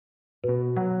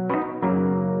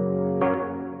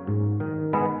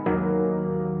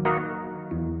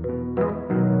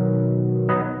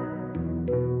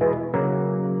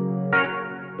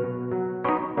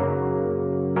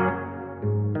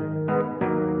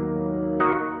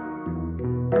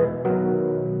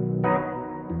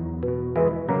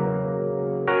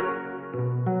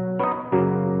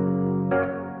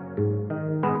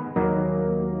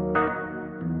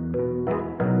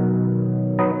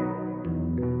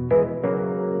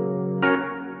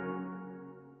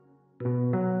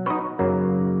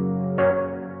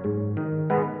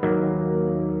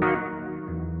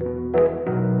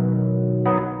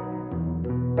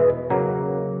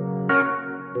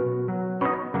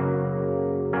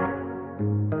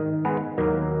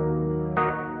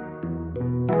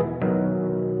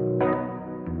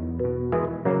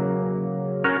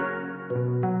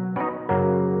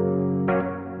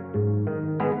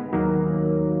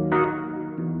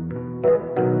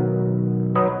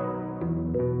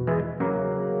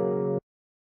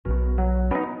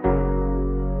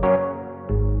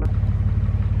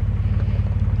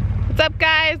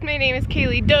name is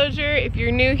Kaylee Dozier. If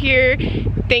you're new here,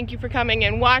 thank you for coming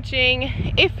and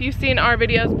watching. If you've seen our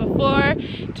videos before,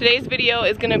 today's video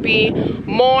is gonna be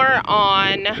more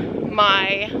on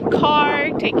my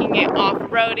car, taking it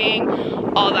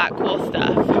off-roading, all that cool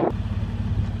stuff.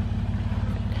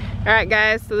 Alright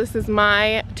guys, so this is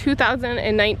my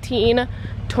 2019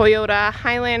 Toyota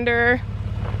Highlander.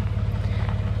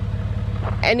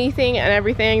 Anything and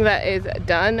everything that is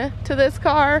done to this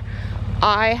car,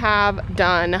 I have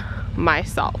done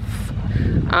myself.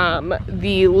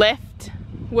 The lift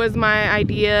was my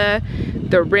idea,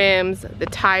 the rims, the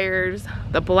tires,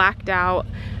 the blacked out,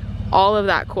 all of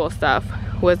that cool stuff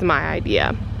was my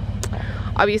idea.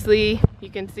 Obviously, you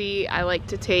can see I like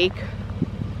to take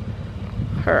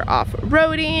her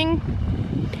off-roading,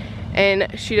 and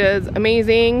she does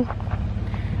amazing.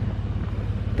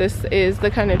 This is the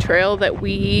kind of trail that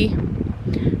we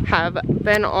have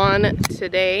been on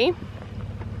today.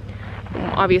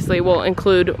 Obviously, we'll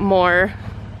include more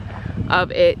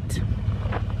of it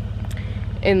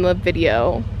in the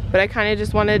video, but I kind of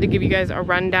just wanted to give you guys a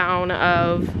rundown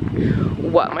of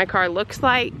what my car looks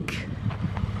like.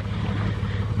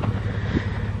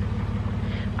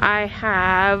 I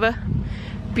have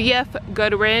BF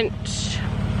Goodwrench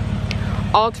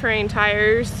all-terrain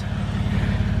tires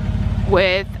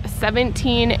with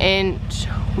 17-inch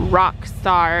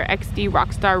Rockstar XD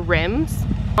Rockstar rims.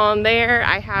 On there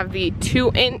I have the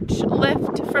 2-inch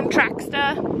lift from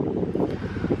Traxta.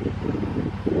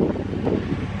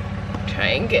 Try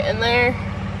and get in there.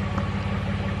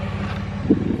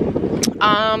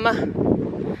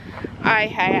 I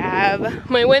have,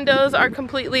 my windows are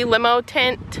completely limo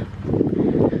tint.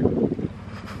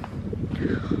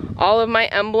 All of my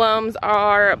emblems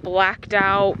are blacked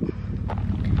out.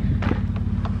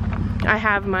 I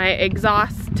have my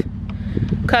exhaust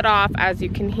cut off, as you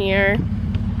can hear.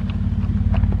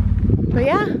 But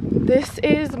yeah, this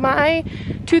is my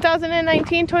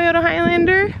 2019 Toyota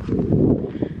Highlander.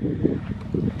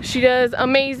 She does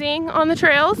amazing on the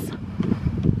trails,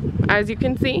 as you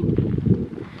can see.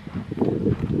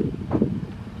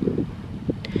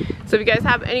 So if you guys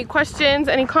have any questions,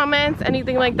 any comments,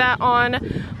 anything like that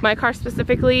on my car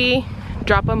specifically,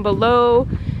 drop them below.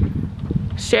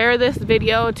 Share this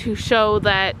video to show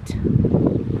that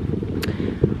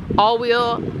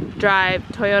all-wheel drive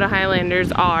Toyota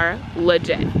Highlanders are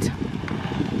legit.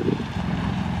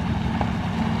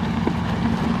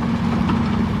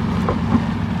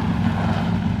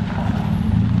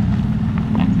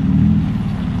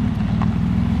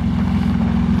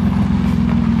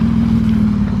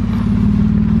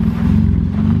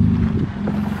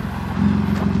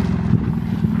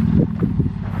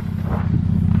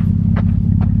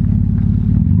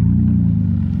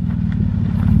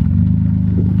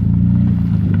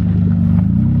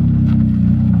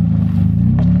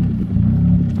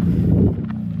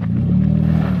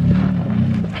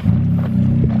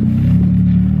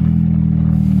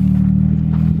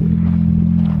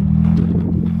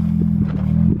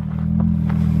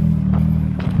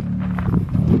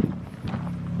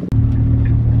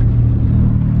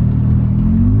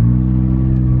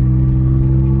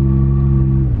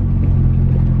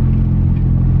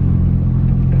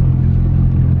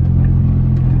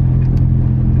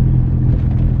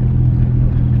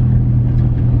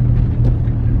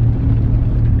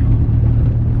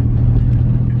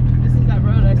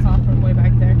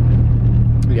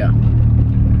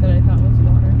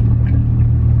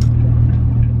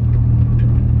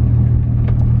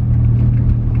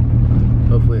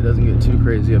 Too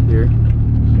crazy up here.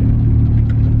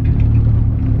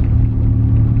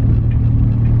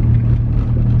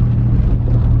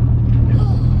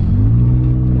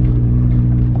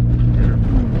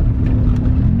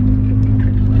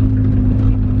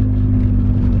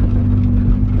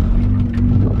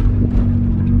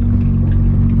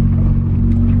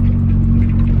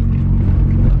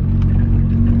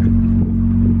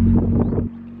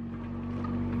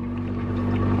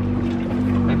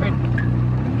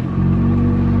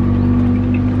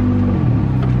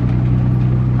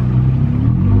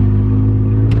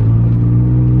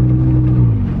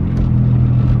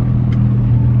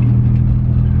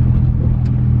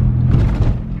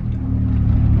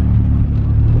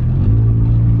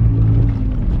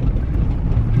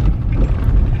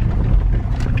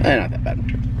 Not that bad.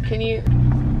 Can you? I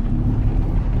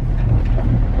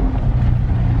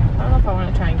don't know if I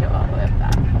want to try and go all the way up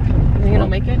that. You think it'll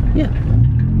make it? Yeah.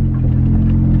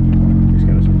 Just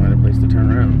gotta find a place to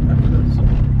turn around after that.